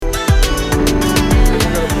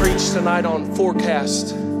tonight on forecast.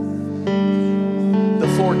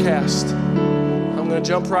 The forecast. I'm going to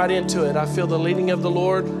jump right into it. I feel the leading of the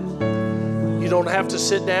Lord. You don't have to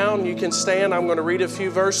sit down. You can stand. I'm going to read a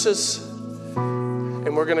few verses,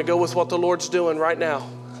 and we're going to go with what the Lord's doing right now.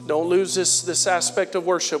 Don't lose this aspect of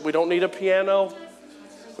worship. We don't need a piano.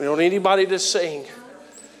 We don't need anybody to sing.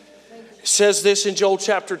 It says this in Joel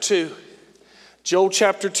chapter 2. Joel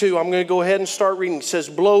chapter 2, I'm going to go ahead and start reading. It says,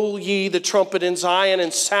 blow ye the trumpet in Zion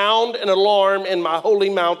and sound an alarm in my holy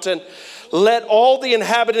mountain. Let all the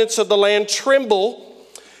inhabitants of the land tremble,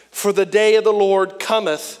 for the day of the Lord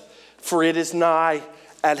cometh, for it is nigh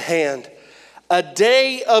at hand. A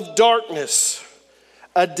day of darkness,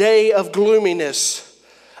 a day of gloominess,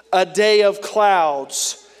 a day of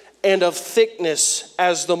clouds and of thickness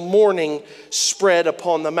as the morning spread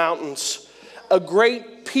upon the mountains. A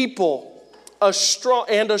great people, a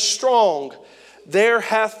strong, there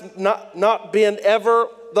hath not been ever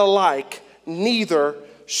the like, neither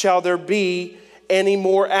shall there be any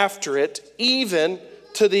more after it, even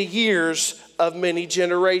to the years of many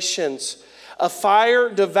generations. A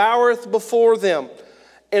fire devoureth before them,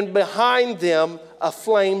 and behind them a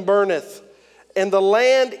flame burneth. And the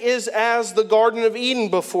land is as the Garden of Eden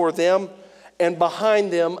before them, and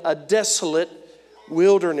behind them a desolate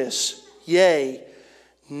wilderness. Yea,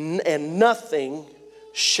 and nothing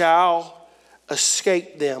shall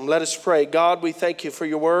escape them. Let us pray. God, we thank you for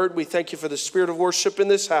your word. We thank you for the spirit of worship in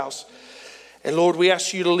this house. And Lord, we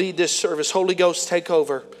ask you to lead this service. Holy Ghost, take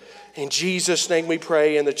over. In Jesus' name we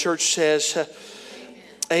pray. And the church says,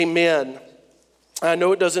 amen. I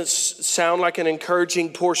know it doesn't sound like an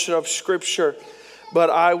encouraging portion of Scripture, but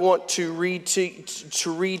I want to read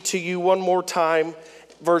to you one more time,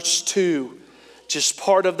 verse 2. Just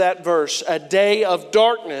part of that verse. A day of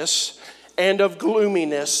darkness and of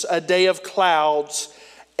gloominess, a day of clouds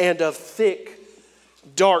and of thick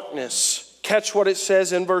darkness. Catch what it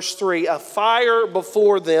says in verse 3. A fire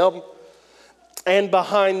before them, and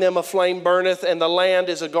behind them a flame burneth, and the land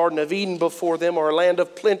is a Garden of Eden before them, or a land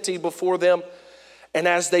of plenty before them. And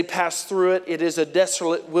as they pass through it, it is a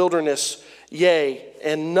desolate wilderness, yea,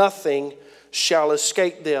 and nothing shall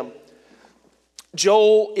escape them.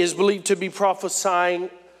 Joel is believed to be prophesying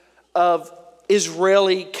of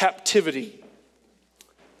Israeli captivity.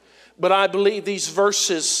 But I believe these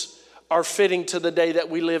verses are fitting to the day that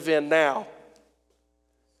we live in now.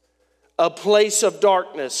 A place of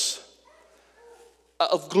darkness,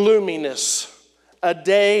 of gloominess, a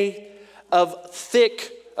day of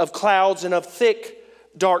clouds and of thick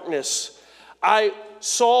darkness. I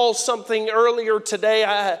saw something earlier today.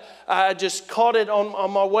 I just caught it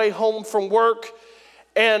on my way home from work.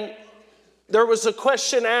 And there was a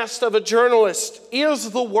question asked of a journalist,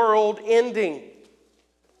 is the world ending?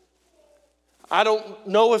 I don't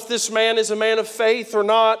know if this man is a man of faith or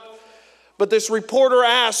not, but this reporter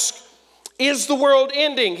asked, is the world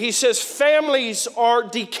ending? He says, families are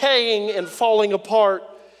decaying and falling apart.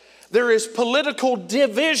 There is political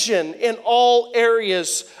division in all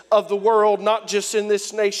areas of the world, not just in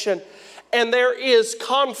this nation. And there is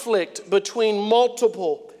conflict between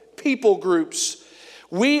multiple people groups.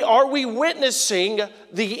 Are we witnessing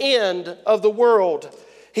the end of the world?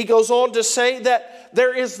 He goes on to say that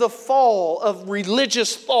there is the fall of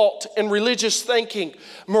religious thought and religious thinking.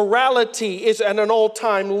 Morality is at an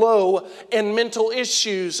all-time low, and mental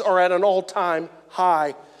issues are at an all-time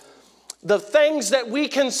high. The things that we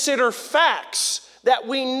consider facts that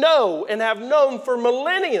we know and have known for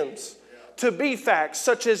millenniums to be facts,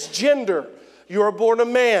 such as gender, you are born a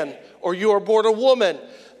man or you are born a woman,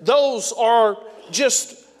 those are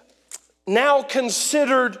just now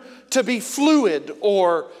considered to be fluid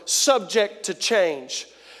or subject to change.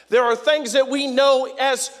 There are things that we know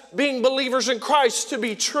as being believers in Christ to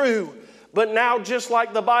be true, but now, just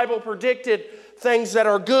like the Bible predicted, things that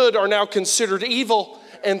are good are now considered evil,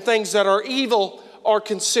 and things that are evil are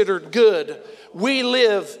considered good. We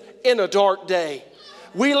live in a dark day.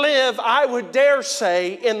 We live, I would dare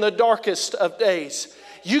say, in the darkest of days.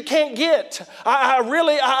 You can't get,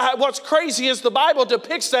 what's crazy is the Bible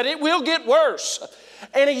depicts that it will get worse.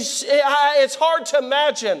 And it's hard to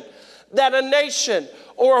imagine that a nation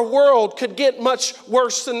or a world could get much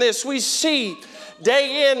worse than this. We see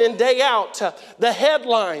day in and day out the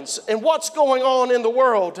headlines and what's going on in the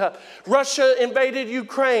world. Russia invaded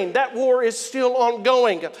Ukraine. That war is still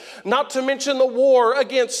ongoing. Not to mention the war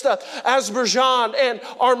against Azerbaijan and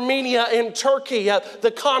Armenia and Turkey,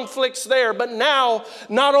 the conflicts there. But now,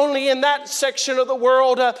 not only in that section of the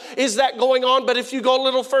world is that going on, but if you go a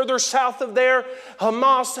little further south of there,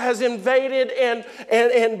 Hamas has invaded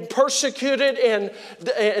and persecuted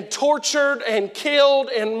and tortured and killed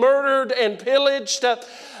and murdered and pillaged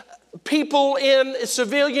people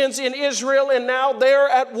civilians in Israel, and now they're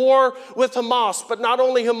at war with Hamas. But not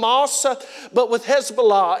only Hamas, but with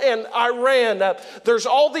Hezbollah and Iran. There's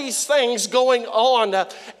all these things going on,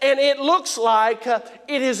 and it looks like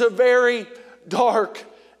it is a very dark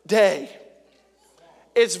day.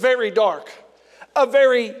 It's very dark. A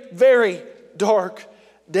very, very dark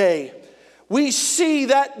day. We see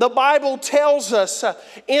that the Bible tells us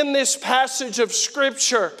in this passage of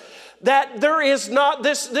Scripture that there's not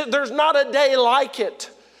a day like it,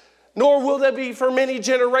 nor will there be for many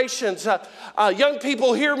generations. Young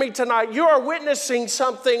people, hear me tonight. You are witnessing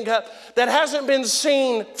something that hasn't been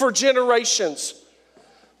seen for generations.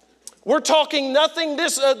 We're talking nothing.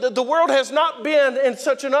 The world has not been in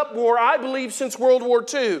such an uproar, I believe, since World War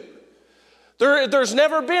II. There's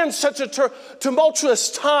never been such a tumultuous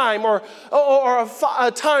time or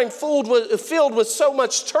a time filled with so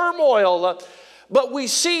much turmoil. But we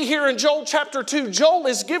see here in Joel chapter 2, Joel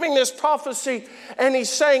is giving this prophecy, and he's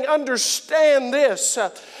saying, understand this,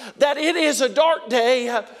 that it is a dark day,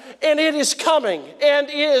 and it is coming, and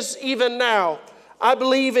is even now. I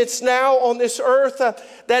believe it's now on this earth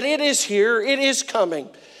that it is here, it is coming.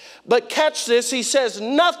 But catch this, he says,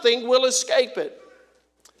 nothing will escape it.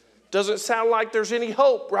 Doesn't sound like there's any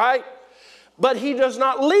hope, right? But he does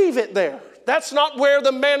not leave it there. That's not where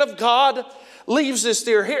the man of God leaves this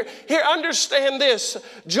there. Here, understand this.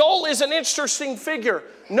 Joel is an interesting figure.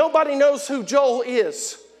 Nobody knows who Joel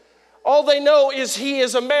is. All they know is he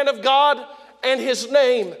is a man of God and his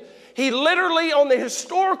name. He literally, on the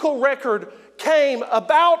historical record, came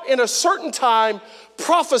about in a certain time,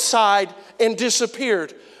 prophesied, and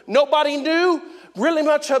disappeared. Nobody knew really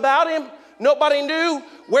much about him. Nobody knew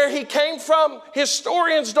where he came from.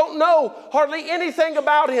 Historians don't know hardly anything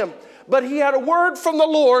about him. But he had a word from the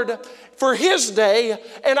Lord for his day,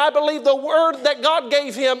 and I believe the word that God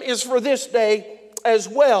gave him is for this day as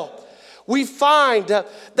well. We find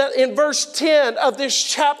that in verse 10 of this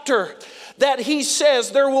chapter that he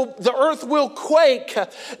says the earth will quake,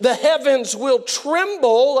 the heavens will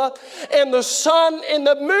tremble, and the sun and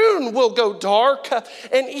the moon will go dark,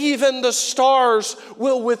 and even the stars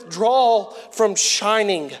will withdraw from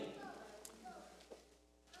shining.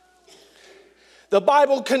 The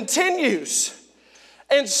Bible continues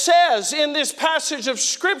and says in this passage of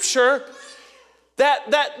Scripture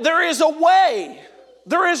that there is a way,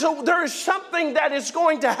 there is something that is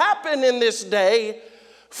going to happen in this day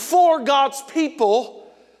for God's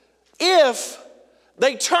people if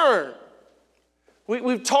they turn.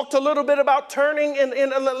 We've talked a little bit about turning in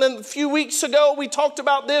a few weeks ago. We talked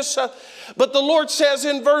about this, but the Lord says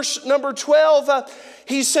in verse number 12,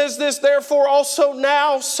 he says this, therefore also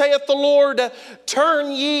now saith the Lord,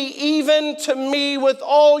 turn ye even to me with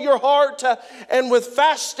all your heart, and with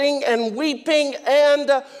fasting and weeping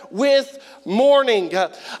and with mourning.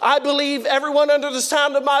 I believe everyone under the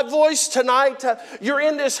sound of my voice tonight, you're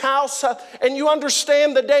in this house and you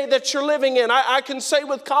understand the day that you're living in. I can say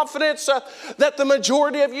with confidence that the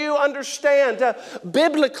majority of you understand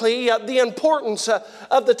biblically the importance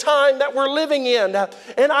of the time that we're living in.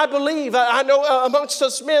 And I believe, I know amongst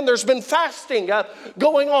us men, there's been fasting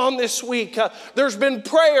going on this week. There's been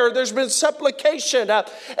prayer, there's been supplication.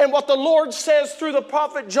 And what the Lord says through the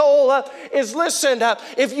prophet Joel is, listen,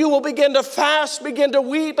 if you will begin to fast, begin to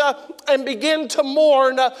weep, and begin to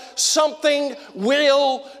mourn, something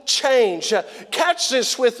will change. Catch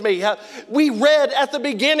this with me. We read at the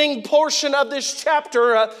beginning portion of this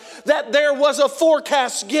chapter that there was a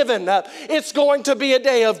forecast given. It's going to be a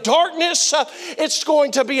day of darkness. It's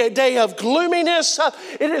going to be a day of gloominess.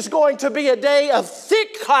 It is going to be a day of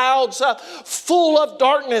thick clouds full of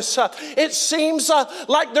darkness. It seems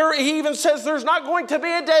like he even says there's not going to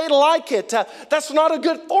be a day like it. That's not a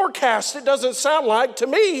good forecast. It doesn't sound like to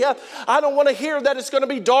me. I don't want to hear that it's going to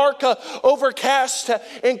be dark, overcast,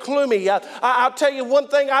 and gloomy. I'll tell you one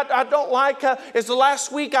thing I don't like is the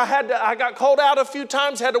last week I got called out a few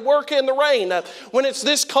times, had to work in the rain. When it's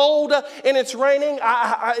this cold and it's raining,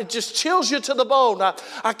 it just chills you to the bone.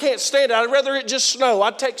 I can't stand it. I'd rather it just snow.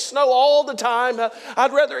 I'd take snow all the time.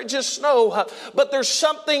 I'd rather it just snow. But there's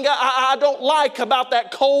something I don't like about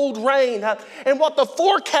that cold rain. And what the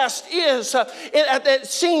forecast is, it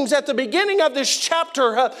seems at the beginning of this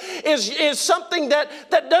chapter is something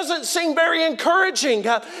that doesn't seem very encouraging.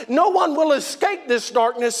 No one will escape this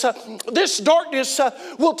darkness. This darkness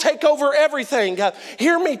will take over everything.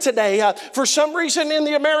 Hear me today. For some reason in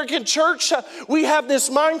the American church, we have this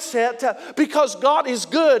mindset because God is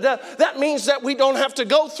good. That means that we don't have to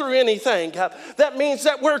go through anything. That means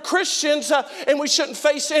that we're Christians and we shouldn't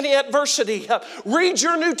face any adversity. Read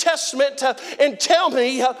your New Testament and tell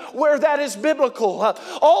me where that is biblical.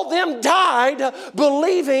 All them died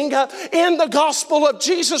believing in the gospel of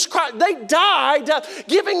Jesus Christ. They died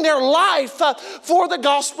giving their life for the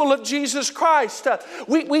gospel of Jesus Christ.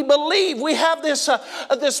 We believe, we have this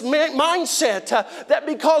mindset that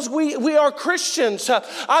because we are Christians,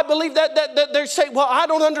 I believe that they say, well, I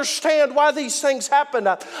don't understand why these things happen.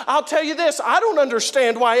 I'll tell you this, I don't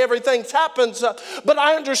understand why everything happens, but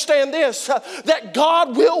I understand this, that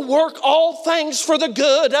God will work all things for the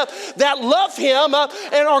good that love Him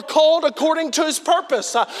and are called according to His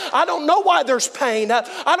purpose. I don't know why there's pain.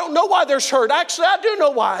 I don't know why there's hurt. Actually, I do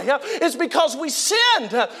know why. It's because we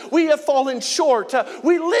sinned. We have fallen short.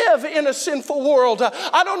 We live in a sinful world.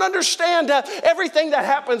 I don't understand everything that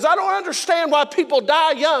happens. I don't understand why people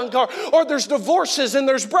die young or there's divorces and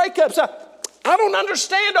there's breakups. I don't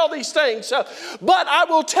understand all these things, but I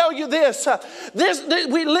will tell you this,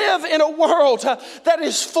 we live in a world that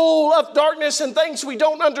is full of darkness and things we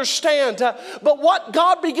don't understand. But what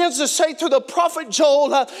God begins to say through the prophet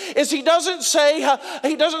Joel is He doesn't say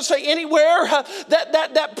anywhere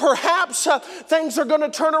that perhaps things are going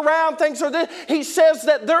to turn around, things are this. He says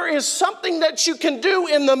that there is something that you can do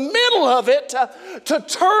in the middle of it to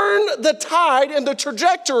turn the tide and the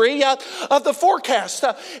trajectory of the forecast.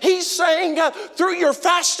 He's saying through your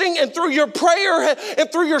fasting and through your prayer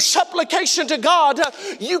and through your supplication to God,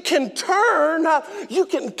 you can turn, you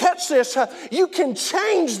can catch this, you can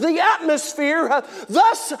change the atmosphere,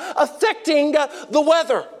 thus affecting the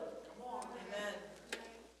weather.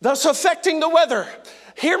 Thus affecting the weather.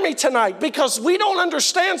 Hear me tonight, because we don't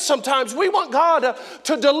understand sometimes. We want God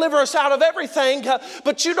to deliver us out of everything,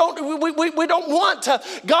 but we don't want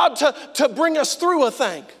God to bring us through a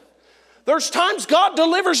thing. There's times God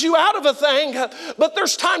delivers you out of a thing, but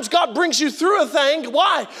there's times God brings you through a thing.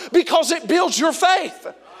 Why? Because it builds your faith.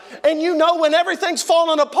 And you know when everything's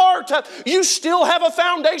falling apart, you still have a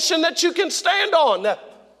foundation that you can stand on.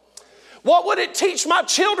 What would it teach my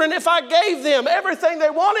children if I gave them everything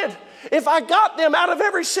they wanted? If I got them out of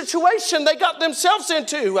every situation they got themselves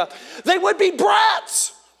into, they would be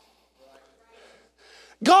brats.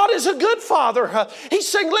 God is a good Father. He's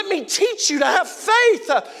saying, let me teach you to have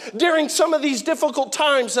faith during some of these difficult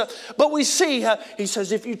times. But we see, He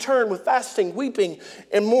says, if you turn with fasting, weeping,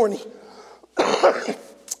 and mourning,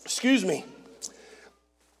 excuse me.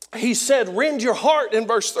 He said, rend your heart in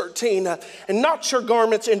verse 13, and not your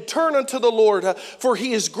garments, and turn unto the Lord, for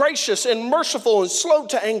He is gracious and merciful and slow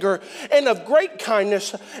to anger, and of great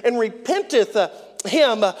kindness, and repenteth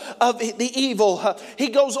him of the evil. He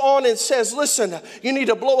goes on and says, listen, you need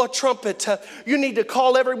to blow a trumpet. You need to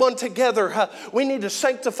call everyone together. We need to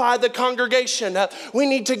sanctify the congregation. We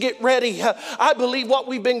need to get ready. I believe what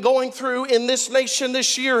we've been going through in this nation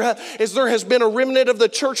this year is there has been a remnant of the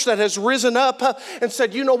church that has risen up and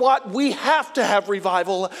said, you know what? We have to have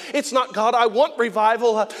revival. It's not, God, I want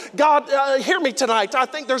revival. God, hear me tonight. I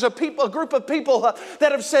think there's a group of people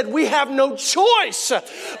that have said we have no choice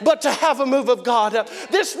but to have a move of God.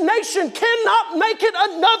 This nation cannot make it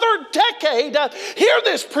another decade, hear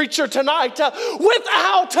this preacher tonight,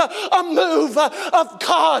 without a move of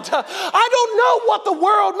God. I don't know what the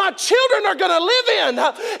world my children are going to live in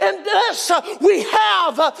unless we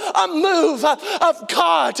have a move of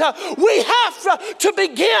God. We have to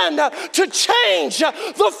begin to change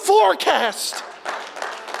the forecast.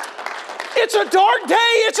 It's a dark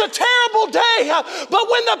day. It's a terrible day. But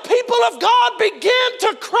when the people of God begin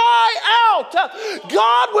to cry out,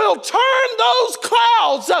 God will turn those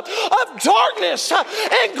clouds of darkness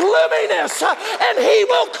and gloominess, and He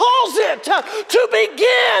will cause it to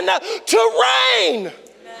begin to rain.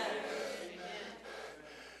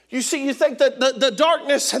 You see, you think that the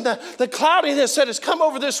darkness and the cloudiness that has come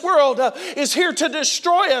over this world is here to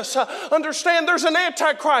destroy us. Understand there's an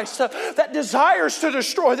antichrist that desires to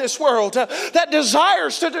destroy this world, that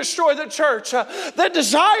desires to destroy the church, that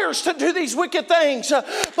desires to do these wicked things.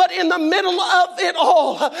 But in the middle of it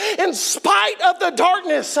all, in spite of the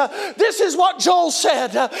darkness, this is what Joel said.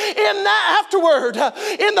 In that afterward,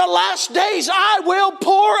 in the last days, I will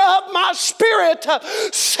pour up my spirit,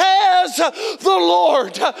 says the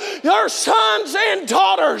Lord. Your sons and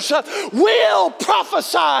daughters will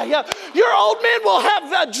prophesy. Your old men will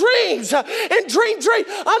have dreams and dream.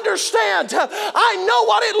 Understand, I know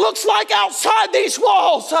what it looks like outside these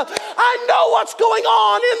walls. I know what's going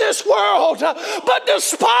on in this world. But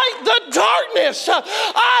despite the darkness,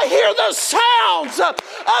 I hear the sounds of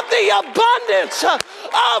the abundance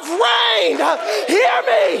of rain. Hear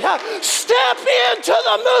me. Step into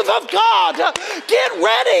the move of God. Get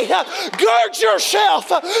ready. Gird yourself.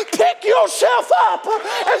 Pick yourself up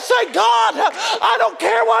and say, God, I don't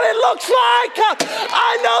care what it looks like.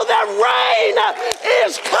 I know that rain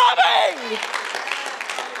is coming.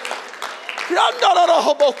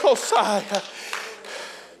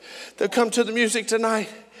 They'll come to the music tonight.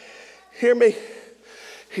 Hear me.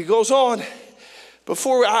 He goes on.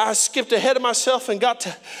 Before I skipped ahead of myself and got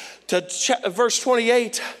to verse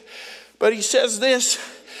 28. But he says this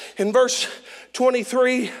in verse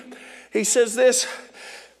 23. He says this,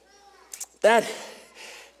 that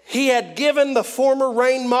he had given the former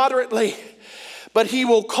rain moderately, but he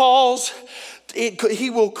will cause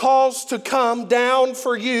to come down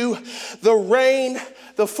for you the rain,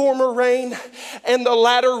 the former rain and the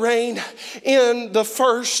latter rain in the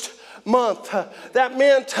first month. That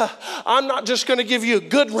meant I'm not just going to give you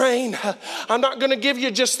good rain. I'm not going to give you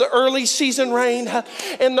just the early season rain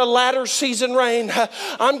and the latter season rain.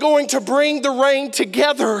 I'm going to bring the rain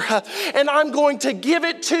together and I'm going to give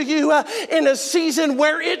it to you in a season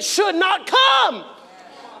where it should not come.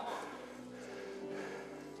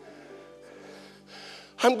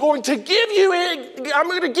 I'm going to give you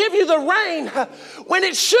the rain when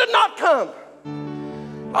it should not come.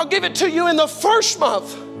 I'll give it to you in the first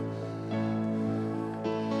month.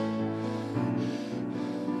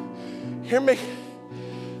 Hear me.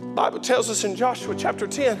 The Bible tells us in Joshua chapter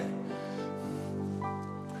 10.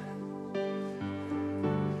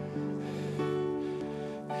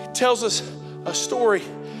 It tells us a story.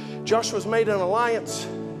 Joshua's made an alliance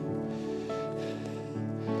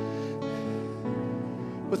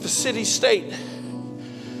with the city-state.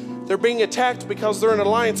 They're being attacked because they're in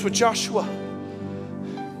alliance with Joshua.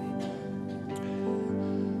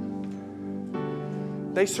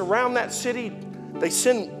 They surround that city. They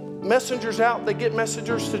send messengers out. They get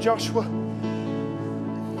messengers to Joshua.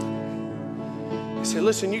 They say,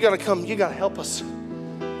 listen, you got to come. You got to help us.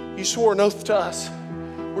 You swore an oath to us.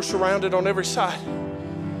 We're surrounded on every side.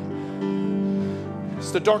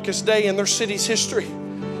 It's the darkest day in their city's history.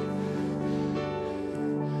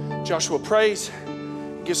 Joshua prays,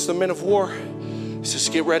 gets the men of war. He says,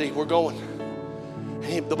 get ready, we're going.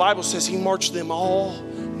 And the Bible says he marched them all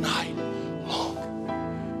night long.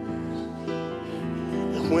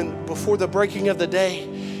 And before the breaking of the day,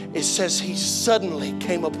 it says he suddenly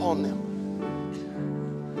came upon them.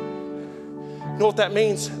 You know what that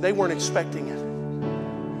means? They weren't expecting it.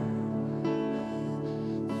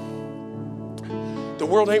 The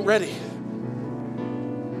world ain't ready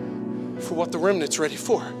for what the remnant's ready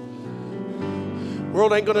for. The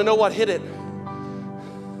world ain't going to know what hit it.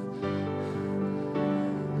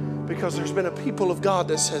 Because there's been a people of God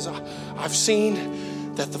that says, I've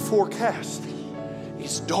seen that the forecast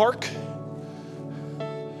is dark.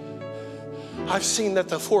 I've seen that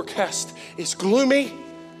the forecast is gloomy.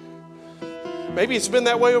 Maybe it's been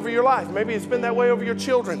that way over your life. Maybe it's been that way over your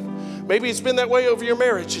children. Maybe it's been that way over your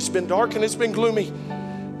marriage. It's been dark and it's been gloomy.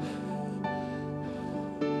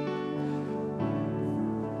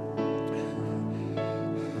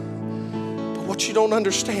 But what you don't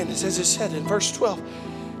understand is, as it said in verse 12,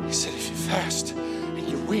 he said, if you fast and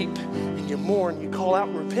you weep and you mourn, you call out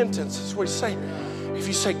in repentance. That's what he's saying. If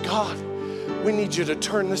you say, God, we need you to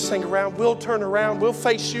turn this thing around. We'll turn around. We'll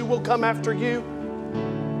face you. We'll come after you.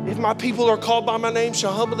 If my people are called by my name,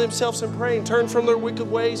 shall humble themselves and pray and turn from their wicked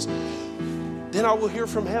ways, then I will hear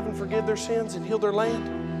from heaven, forgive their sins and heal their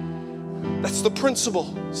land. That's the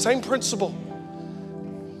principle. Same principle.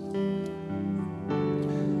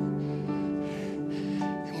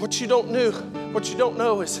 And what you don't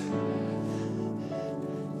know is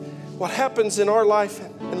what happens in our life.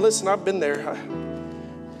 And listen, I've been there.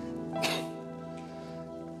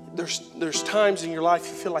 There's times in your life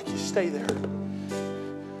you feel like you stay there.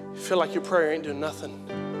 You feel like your prayer ain't doing nothing.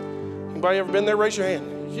 Anybody ever been there? Raise your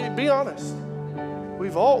hand. Be honest.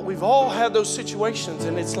 We've all had those situations,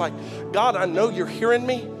 and it's like, God, I know you're hearing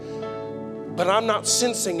me, but I'm not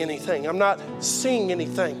sensing anything. I'm not seeing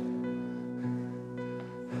anything.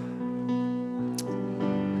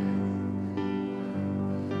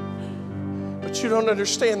 But you don't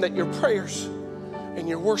understand that your prayers and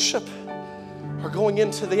your worship are going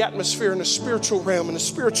into the atmosphere in a spiritual realm, in a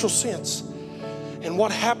spiritual sense. And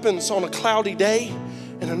what happens on a cloudy day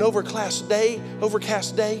in an overcast day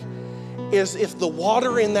is if the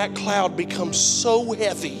water in that cloud becomes so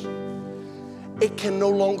heavy, it can no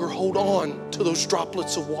longer hold on to those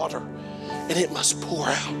droplets of water, and it must pour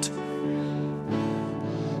out.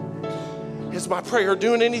 Is my prayer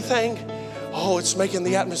doing anything? Oh, it's making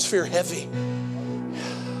the atmosphere heavy.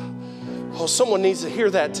 Oh, someone needs to hear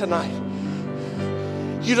that tonight.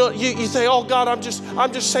 You say, oh God, I'm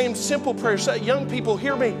just saying simple prayers. Young people,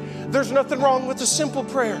 hear me. There's nothing wrong with a simple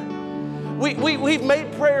prayer. We've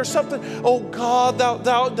made prayer something. Oh God,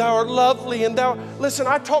 thou art lovely, and thou. Listen,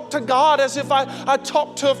 I talk to God as if I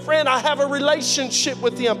talk to a friend. I have a relationship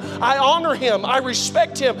with Him. I honor Him. I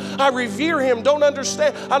respect Him. I revere Him. Don't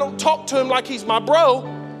understand. I don't talk to Him like He's my bro,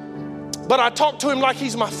 but I talk to Him like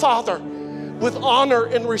He's my Father, with honor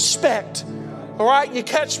and respect. All right, you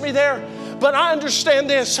catch me there? But I understand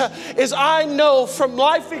this, is I know from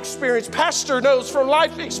life experience, Pastor knows from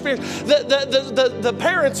life experience, the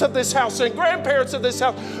parents of this house and grandparents of this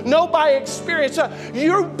house know by experience,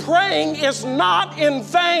 your praying is not in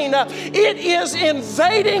vain. It is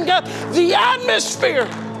invading the atmosphere.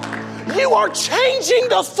 You are changing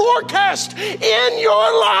the forecast in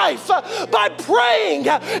your life by praying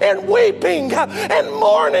and weeping and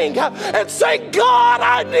mourning and saying, God,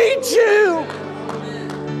 I need you.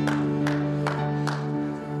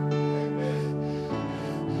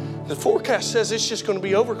 The forecast says it's just going to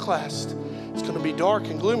be overcast. It's going to be dark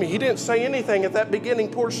and gloomy. He didn't say anything at that beginning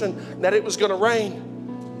portion that it was going to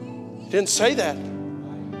rain. He didn't say that.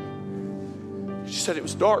 He said it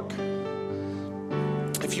was dark.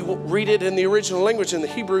 If you read it in the original language, in the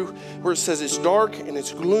Hebrew, where it says it's dark and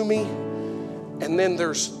it's gloomy, and then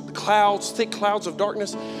there's clouds, thick clouds of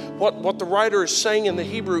darkness, what the writer is saying in the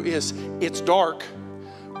Hebrew is it's dark,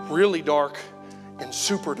 really dark, and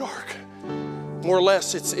super dark. More or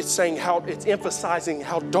less, it's saying how, it's emphasizing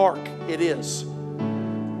how dark it is.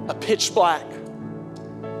 A pitch black.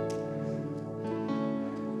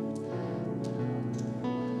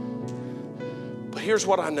 But here's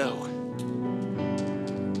what I know.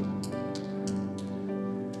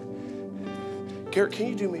 Garrett, can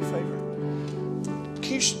you do me a favor?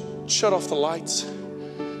 Can you shut off the lights?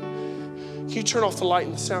 Can you turn off the light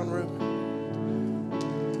in the sound room?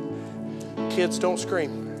 Kids, don't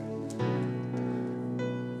scream.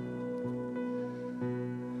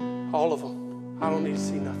 All of them. I don't need to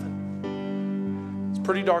see nothing. It's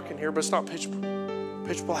pretty dark in here, but it's not pitch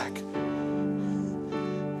black.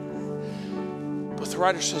 But the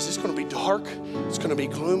writer says it's going to be dark, it's going to be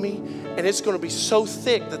gloomy, and it's going to be so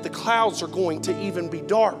thick that the clouds are going to even be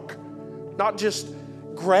dark. Not just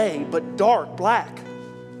gray, but dark, black.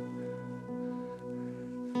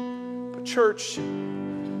 But church,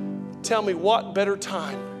 tell me what better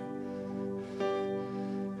time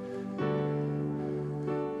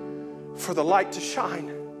for the light to shine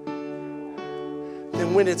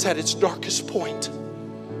than when it's at its darkest point.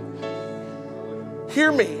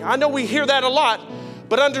 Hear me. I know we hear that a lot,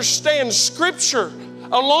 but understand Scripture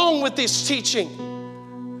along with this teaching.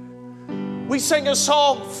 We sing a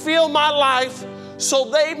song, "Fill my life so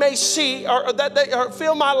they may see," or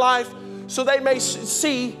 "Fill my life so they may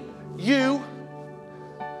see you,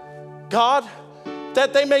 God,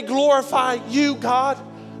 that they may glorify you, God."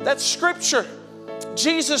 That's Scripture.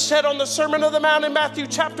 Jesus said on the Sermon on the Mount in Matthew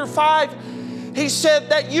chapter 5, He said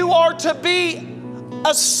that you are to be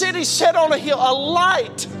a city set on a hill, a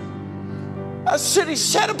light, a city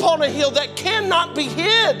set upon a hill that cannot be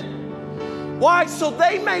hid. Why? So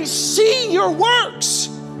they may see your works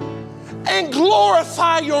and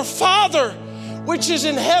glorify your Father which is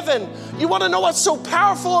in heaven. You want to know what's so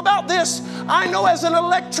powerful about this? I know as an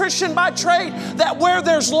electrician by trade that where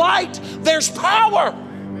there's light, there's power.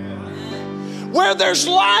 Where there's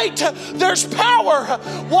light, there's power.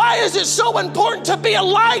 Why is it so important to be a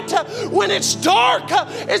light when it's dark?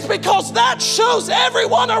 It's because that shows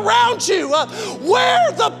everyone around you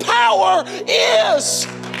where the power is.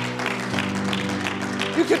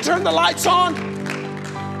 You can turn the lights on.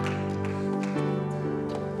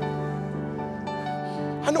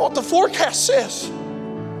 I know what the forecast says.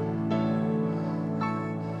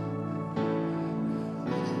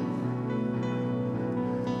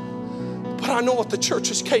 I know what the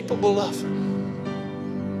church is capable of.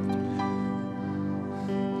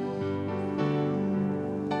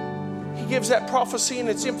 He gives that prophecy, and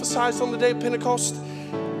it's emphasized on the day of Pentecost.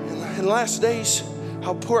 In the last days,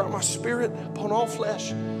 I'll pour out my Spirit upon all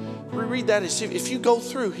flesh. We read that as if you go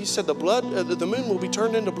through, He said the moon will be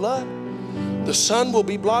turned into blood. The sun will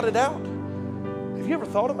be blotted out. Have you ever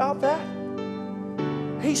thought about that?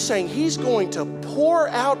 He's saying He's going to pour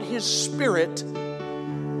out His Spirit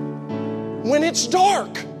when it's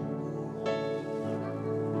dark.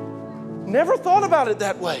 Never thought about it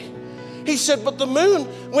that way. He said, but the moon,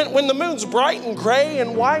 when the moon's bright and gray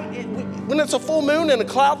and white, when it's a full moon and a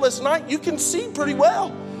cloudless night, you can see pretty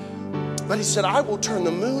well. But he said, I will turn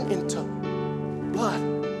the moon into blood,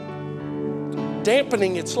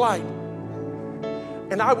 dampening its light,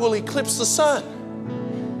 and I will eclipse the sun.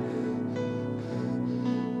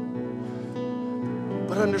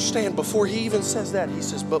 But understand, before he even says that, he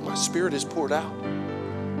says, but my Spirit is poured out.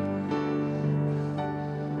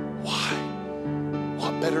 Why?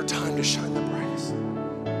 What better time to shine the brightest?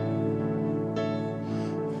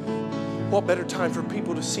 What better time for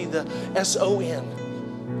people to see the S-O-N,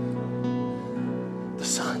 the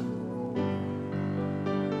sun?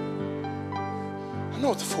 I know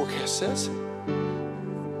what the forecast says.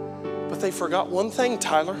 But they forgot one thing,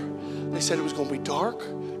 Tyler. They said it was going to be dark,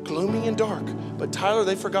 gloomy and dark. But Tyler,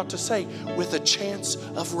 they forgot to say, with a chance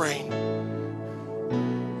of rain.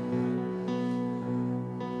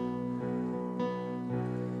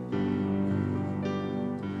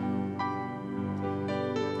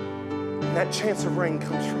 And that chance of rain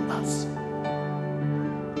comes from us.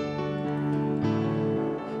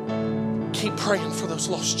 Keep praying for those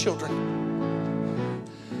lost children.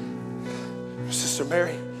 Sister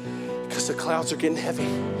Mary, because the clouds are getting heavy.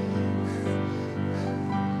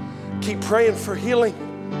 Keep praying for healing,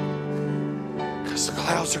 because the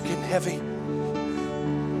clouds are getting heavy.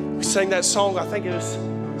 We sang that song, I think it was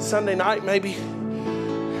Sunday night maybe.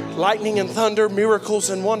 Lightning and thunder, miracles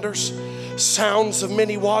and wonders, sounds of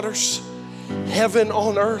many waters, heaven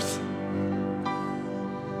on earth.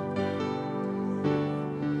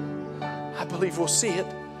 I believe we'll see it.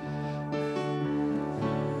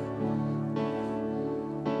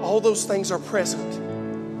 All those things are present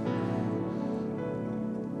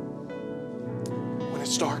when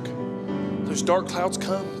it's dark. Those dark clouds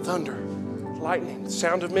come, thunder, lightning, the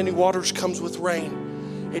sound of many waters comes with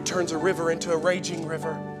rain. It turns a river into a raging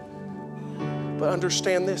river. But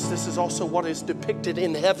understand this is also what is depicted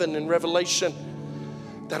in heaven in Revelation,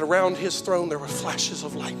 that around his throne there were flashes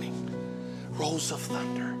of lightning, rolls of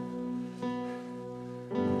thunder,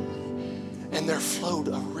 and there flowed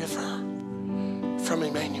a river from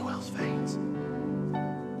Emmanuel's veins.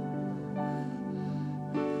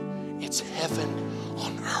 It's heaven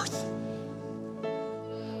on earth.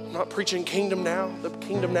 I'm not preaching kingdom now, the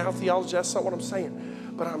kingdom now theology. That's not what I'm saying.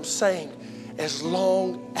 But I'm saying as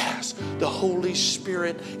long as the Holy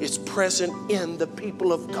Spirit is present in the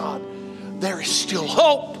people of God, there is still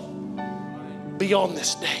hope beyond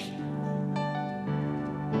this day.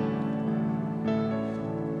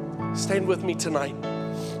 Stand with me tonight.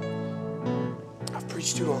 I've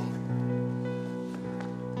preached too long.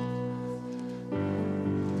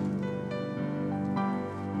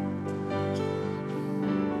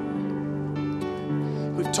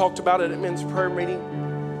 We've talked about it at men's prayer meeting.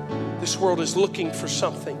 This world is looking for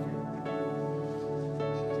something.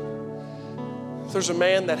 There's a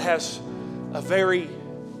man that has a very,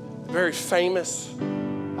 very famous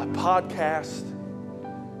podcast.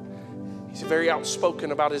 He's very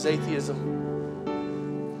outspoken about his atheism.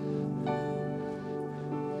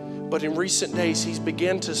 But in recent days, he's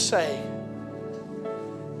begun to say,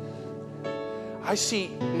 I see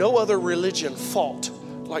no other religion fought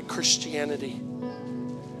like Christianity.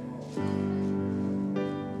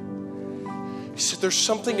 He said there's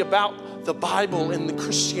something about the Bible and the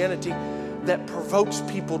Christianity that provokes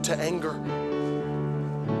people to anger,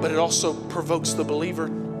 but it also provokes the believer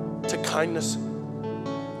to kindness.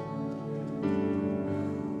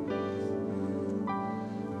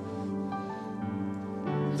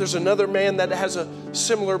 There's another man that has a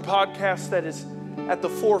similar podcast that is at the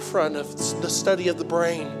forefront of the study of the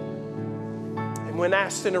brain. And when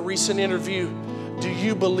asked in a recent interview, do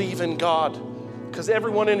you believe in God? Because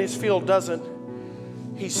everyone in his field doesn't.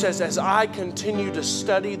 He says, as I continue to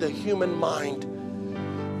study the human mind,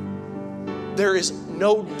 there is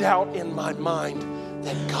no doubt in my mind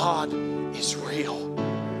that God is real.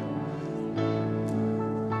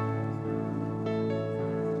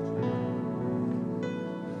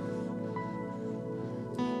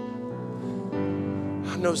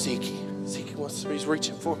 I know Zeke wants to, he's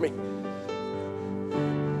reaching for me.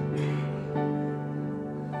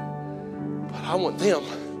 But I want them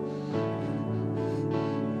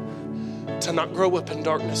to not grow up in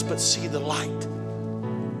darkness, but see the light.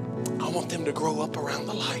 I want them to grow up around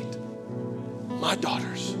the light. My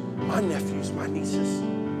daughters, my nephews, my nieces.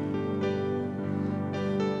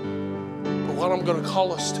 But what I'm going to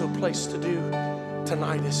call us to a place to do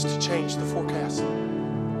tonight is to change the forecast.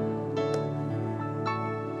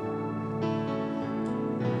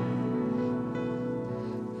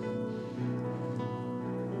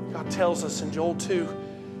 God tells us in Joel 2,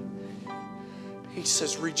 He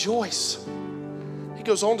says, rejoice. He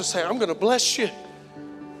goes on to say, I'm going to bless you.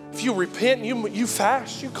 If you repent, you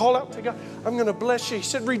fast, you call out to God, I'm going to bless you. He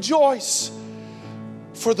said, rejoice,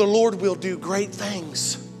 for the Lord will do great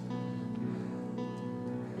things.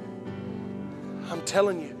 I'm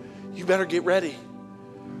telling you, you better get ready.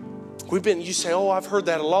 You say, oh, I've heard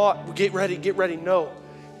that a lot. Get ready, get ready. No,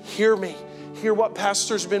 hear me. Hear what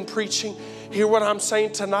pastor's been preaching. Hear what I'm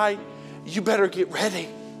saying tonight. You better get ready.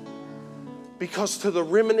 Because to the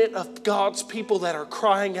remnant of God's people that are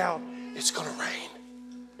crying out, it's going to rain.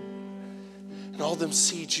 And all them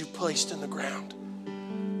seeds you placed in the ground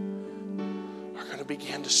are going to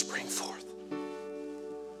begin to spring forth.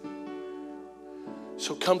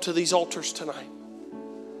 So come to these altars tonight.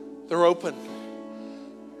 They're open.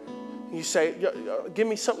 You say, give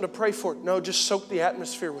me something to pray for. No, just soak the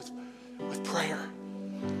atmosphere with prayer.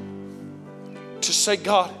 Just say,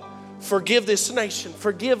 God, forgive this nation.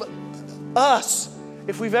 Forgive us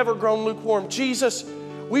if we've ever grown lukewarm. Jesus,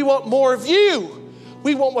 we want more of you.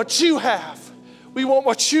 We want what you have. We want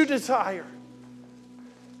what you desire.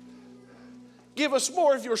 Give us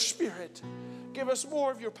more of your spirit. Give us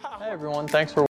more of your power. Hey everyone, thanks for